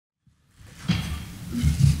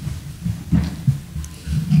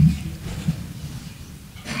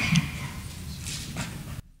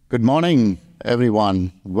Good morning,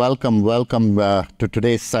 everyone. Welcome to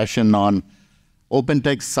today's session on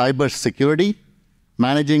OpenText Cybersecurity,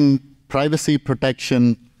 managing privacy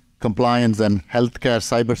protection, compliance, and healthcare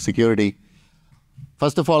cybersecurity.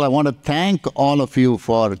 First of all, I want to thank all of you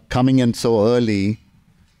for coming in so early.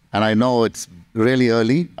 And I know it's really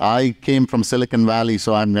early. I came from Silicon Valley,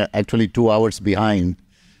 so I'm actually 2 hours behind.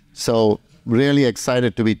 So really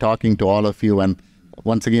excited to be talking to all of you. And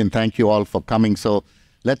once again, thank you all for coming. So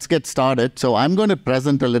let's get started. So I'm going to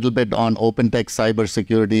present a little bit on OpenText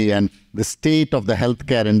Cybersecurity and the state of the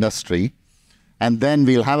healthcare industry. And then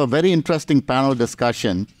we'll have a very interesting panel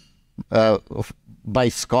discussion by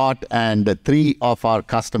Scott and 3 of our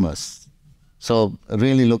customers. So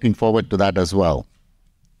really looking forward to that as well.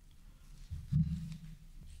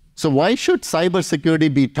 So why should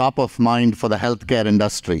cybersecurity be top of mind for the healthcare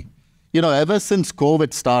industry? You know, ever since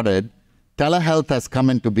COVID started, telehealth has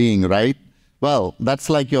come into being, right? Well, that's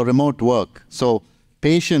like your remote work. So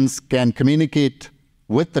patients can communicate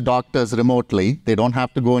with the doctors remotely. They don't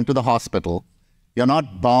have to go into the hospital. You're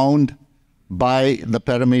not bound by the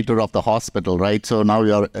perimeter of the hospital, right? So now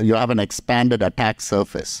you have an expanded attack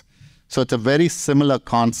surface. So it's a very similar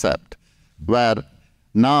concept where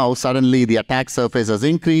now suddenly the attack surface has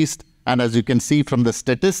increased. And as you can see from the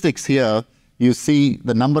statistics here, you see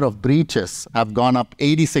the number of breaches have gone up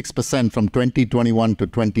 86% from 2021 to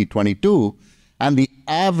 2022. And the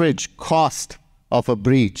average cost of a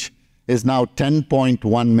breach is now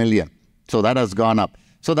 10.1 million. So that has gone up.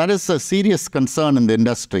 So that is a serious concern in the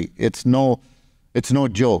industry. It's no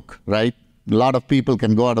joke, right? A lot of people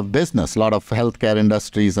can go out of business, a lot of healthcare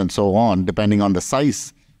industries and so on, depending on the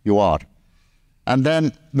size you are. And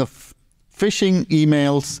then the phishing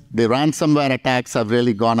emails, the ransomware attacks have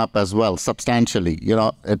really gone up as well, substantially. You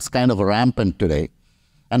know, it's kind of rampant today.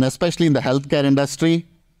 And especially in the healthcare industry,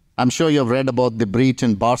 I'm sure you've read about the breach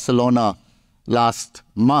in Barcelona last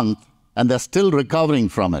month, and they're still recovering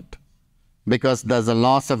from it because there's a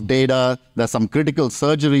loss of data, there's some critical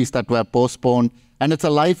surgeries that were postponed, and it's a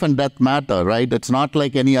life and death matter, right? It's not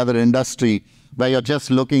like any other industry where you're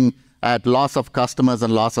just looking at loss of customers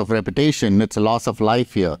and loss of reputation. It's a loss of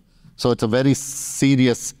life here. So it's a very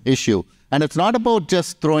serious issue. And it's not about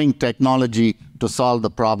just throwing technology to solve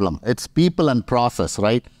the problem. It's people and process,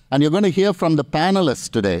 right? And you're going to hear from the panelists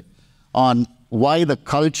today on why the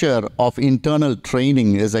culture of internal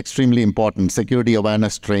training is extremely important, security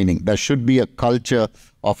awareness training. There should be a culture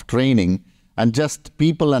of training, and just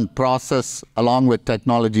people and process along with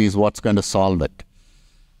technology is what's going to solve it.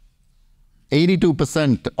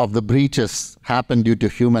 82% of the breaches happen due to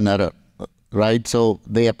human error, right? So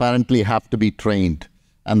they apparently have to be trained.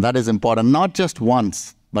 And that is important, not just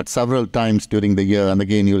once, but several times during the year. And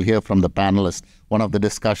again, you'll hear from the panelists. One of the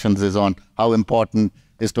discussions is on how important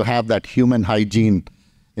is to have that human hygiene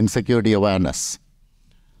in security awareness.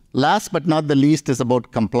 Last but not the least is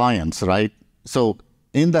about compliance, right? So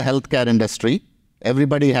in the healthcare industry,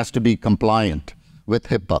 everybody has to be compliant with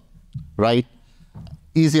HIPAA, right?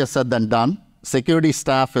 Easier said than done. Security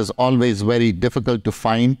staff is always very difficult to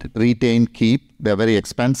find, retain, keep. They're very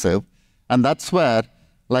expensive. And that's where,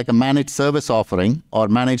 like a managed service offering or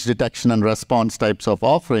managed detection and response types of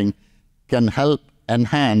offering can help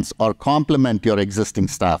enhance or complement your existing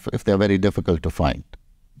staff if they're very difficult to find.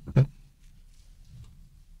 Okay.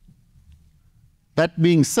 That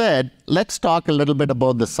being said, let's talk a little bit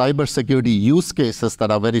about the cybersecurity use cases that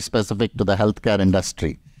are very specific to the healthcare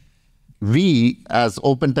industry. We, as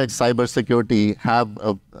OpenText Cybersecurity, have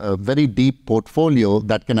a very deep portfolio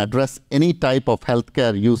that can address any type of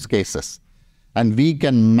healthcare use cases. And we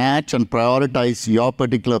can match and prioritize your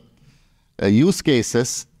particular use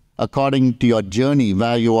cases according to your journey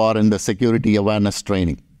where you are in the security awareness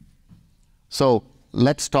training. So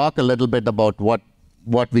let's talk a little bit about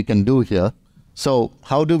what we can do here. So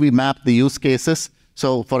how do we map the use cases?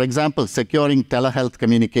 So for example, securing telehealth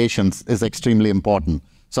communications is extremely important.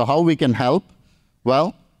 So how we can help?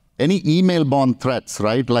 Well, any email-borne threats,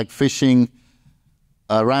 right, like phishing,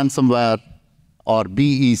 ransomware, or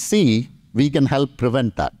BEC, we can help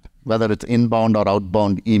prevent that, whether it's inbound or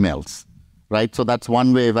outbound emails, right? So that's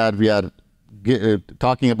one way where we are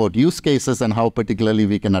talking about use cases and how particularly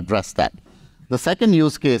we can address that. The second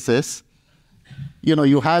use case is, you know,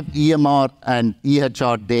 you have EMR and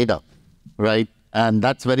EHR data, right? And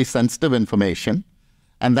that's very sensitive information.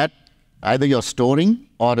 And that either you're storing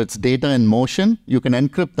or it's data in motion, you can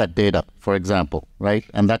encrypt that data, for example, right?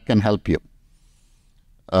 And that can help you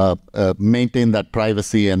maintain that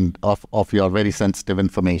privacy and of your very sensitive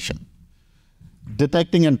information.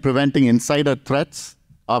 Detecting and preventing insider threats,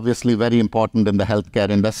 obviously very important in the healthcare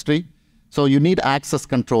industry. So you need access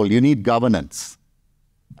control, you need governance.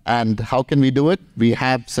 And how can we do it? We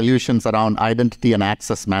have solutions around identity and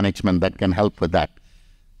access management that can help with that.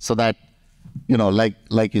 So that,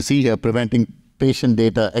 like you see here, preventing patient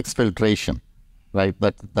data exfiltration, right?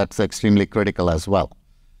 That's extremely critical as well.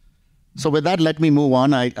 So with that, let me move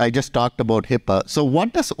on. I just talked about HIPAA. So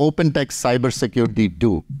what does OpenText Cybersecurity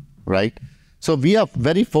do, right? So we are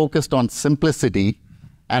very focused on simplicity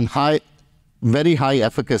and very high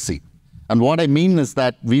efficacy. And what I mean is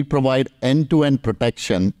that we provide end-to-end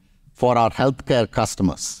protection for our healthcare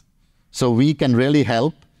customers. So we can really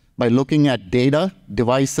help by looking at data,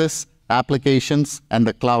 devices, applications, and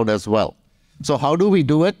the cloud as well. So how do we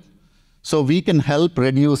do it? So we can help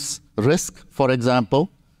reduce risk, for example,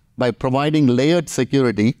 by providing layered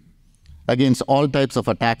security against all types of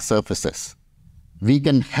attack surfaces. We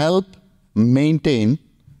can help maintain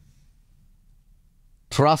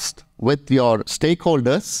trust with your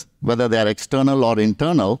stakeholders, whether they are external or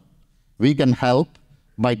internal. We can help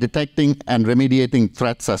by detecting and remediating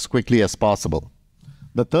threats as quickly as possible.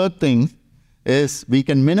 The third thing is we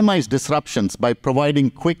can minimize disruptions by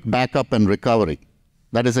providing quick backup and recovery.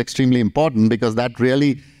 That is extremely important because that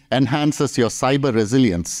really enhances your cyber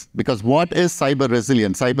resilience. Because what is cyber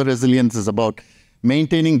resilience? Cyber resilience is about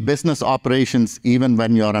maintaining business operations even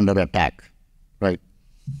when you're under attack, right?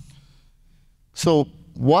 So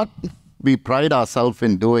what we pride ourselves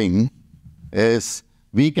in doing is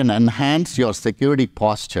we can enhance your security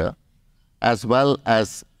posture as well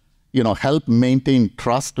as help maintain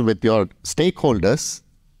trust with your stakeholders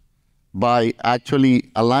by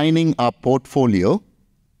actually aligning our portfolio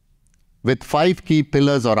with 5 key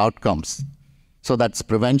pillars or outcomes. So that's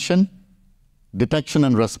prevention, detection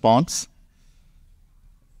and response,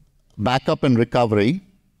 backup and recovery,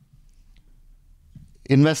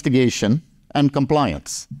 investigation, and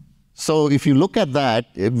compliance. So if you look at that,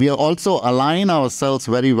 we also align ourselves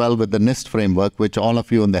very well with the NIST framework, which all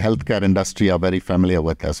of you in the healthcare industry are very familiar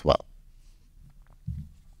with as well.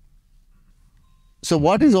 So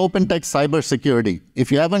what is OpenText Cybersecurity?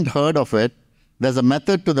 If you haven't heard of it, there's a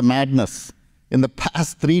method to the madness. In the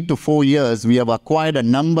past 3 to 4 years, we have acquired a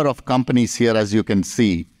number of companies here, as you can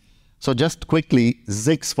see. So just quickly,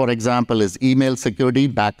 Zix, for example, is email security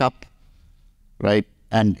backup, right?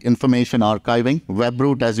 And information archiving.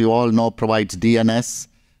 Webroot, as you all know, provides DNS,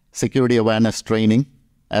 security awareness training,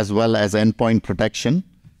 as well as endpoint protection.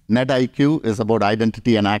 NetIQ is about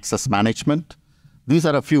identity and access management. These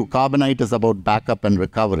are a few. Carbonite is about backup and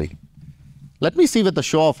recovery. Let me see with a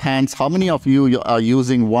show of hands, how many of you are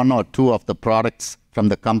using 1 or 2 of the products from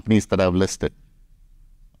the companies that I've listed?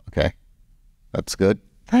 Okay, that's good.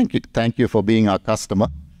 Thank you for being our customer.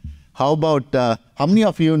 How about, how many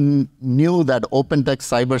of you knew that OpenText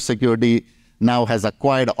Cybersecurity now has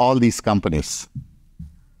acquired all these companies?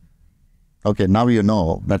 Okay, now you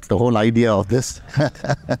know. That's the whole idea of this.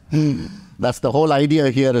 That's the whole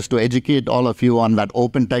idea here, is to educate all of you on that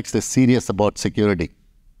OpenText is serious about security.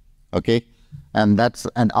 Okay? And that's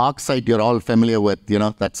an ArcSight you're all familiar with.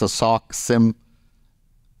 That's a SOC, SIM,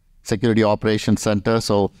 Security Operations Center.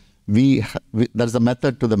 So there's a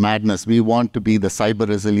method to the madness. We want to be the cyber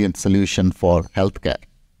resilient solution for healthcare.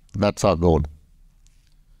 That's our goal.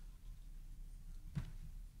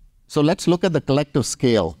 So let's look at the collective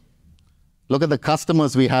scale. Look at the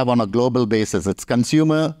customers we have on a global basis. It's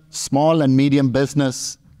consumer, small and medium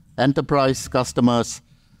business, enterprise customers,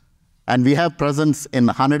 and we have presence in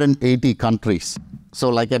 180 countries. So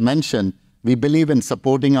like I mentioned, we believe in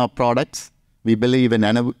supporting our products. We believe in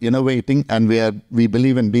innovating, and we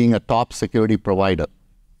believe in being a top security provider.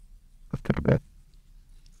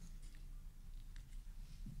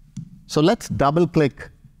 So let's double click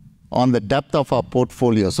on the depth of our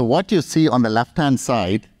portfolio. So what you see on the left-hand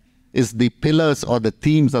side is the pillars or the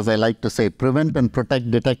themes, as I like to say: prevent and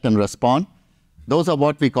protect, detect and respond. Those are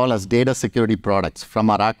what we call as data security products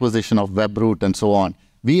from our acquisition of Webroot and so on.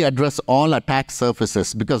 We address all attack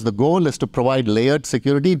surfaces because the goal is to provide layered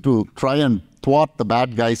security to try and thwart the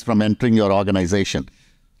bad guys from entering your organization,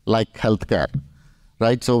 like healthcare,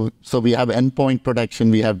 right? So we have endpoint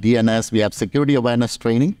protection, we have DNS, we have security awareness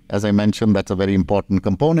training. As I mentioned, that's a very important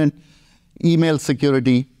component. Email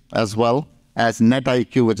security, as well as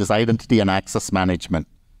NetIQ, which is identity and access management.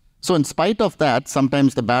 So in spite of that,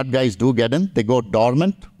 sometimes the bad guys do get in, they go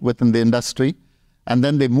dormant within the industry, and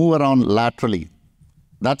then they move around laterally.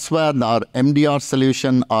 That's where our MDR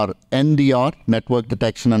solution, our NDR, Network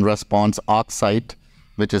Detection and Response, ArcSight,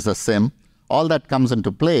 which is a SIM, all that comes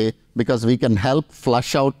into play because we can help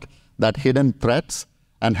flush out that hidden threats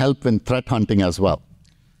and help in threat hunting as well.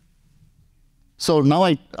 So now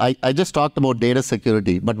I just talked about data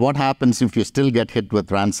security, but what happens if you still get hit with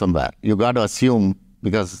ransomware? You got to assume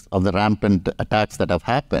because of the rampant attacks that have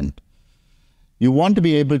happened, you want to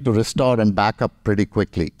be able to restore and back up pretty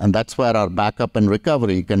quickly. And that's where our backup and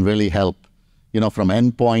recovery can really help. From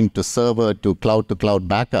endpoint to server to cloud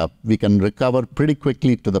backup, we can recover pretty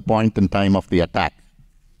quickly to the point in time of the attack.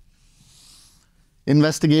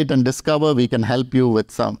 Investigate and discover, we can help you with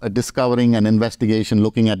some discovering and investigation,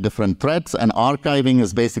 looking at different threats. And archiving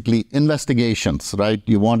is basically investigations, right?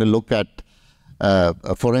 You want to look at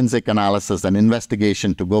a forensic analysis and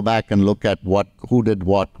investigation to go back and look at who did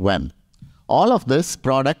what, when. All of this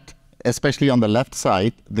product, especially on the left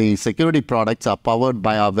side, the security products are powered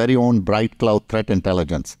by our very own Bright Cloud Threat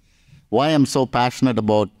Intelligence. Why I'm so passionate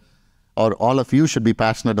about, or all of you should be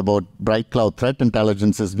passionate about Bright Cloud Threat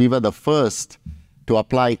Intelligence is we were the first to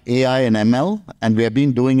apply AI and ML, and we have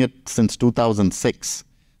been doing it since 2006.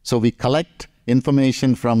 So we collect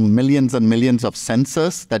information from millions and millions of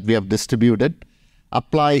sensors that we have distributed,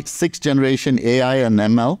 apply 6th generation AI and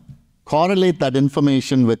ML, correlate that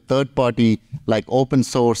information with third-party like open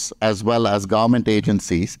source as well as government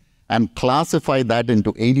agencies, and classify that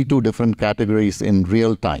into 82 different categories in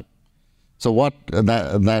real time. So what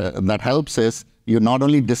that helps is you not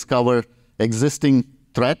only discover existing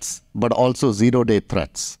threats, but also zero-day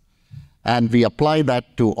threats. And we apply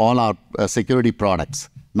that to all our security products.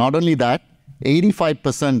 Not only that,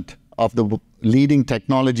 85% of the leading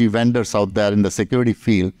technology vendors out there in the security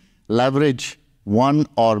field leverage one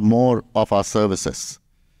or more of our services.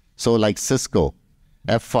 So like Cisco,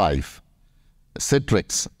 F5,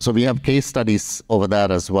 Citrix. So we have case studies over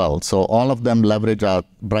there as well. So all of them leverage our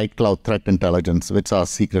Bright Cloud Threat Intelligence, which is our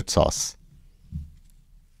secret sauce.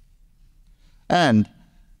 And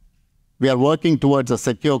we are working towards a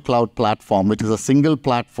secure cloud platform, which is a single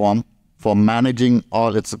platform for managing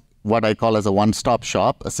all. It's what I call as a one-stop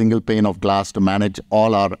shop, a single pane of glass to manage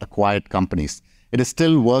all our acquired companies. It is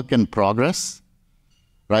still work in progress,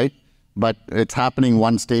 right? But it's happening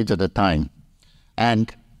one stage at a time.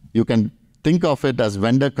 And you can think of it as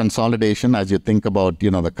vendor consolidation as you think about,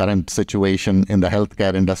 the current situation in the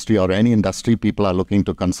healthcare industry or any industry. People are looking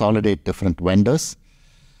to consolidate different vendors,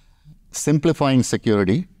 simplifying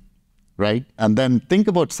security, right? And then think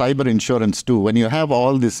about cyber insurance too. When you have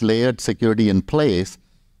all this layered security in place,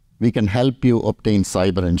 we can help you obtain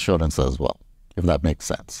cyber insurance as well, if that makes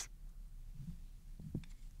sense.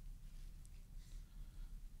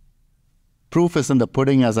 Proof is in the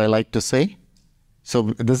pudding, as I like to say. So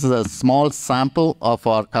this is a small sample of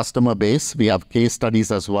our customer base. We have case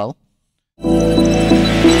studies as well.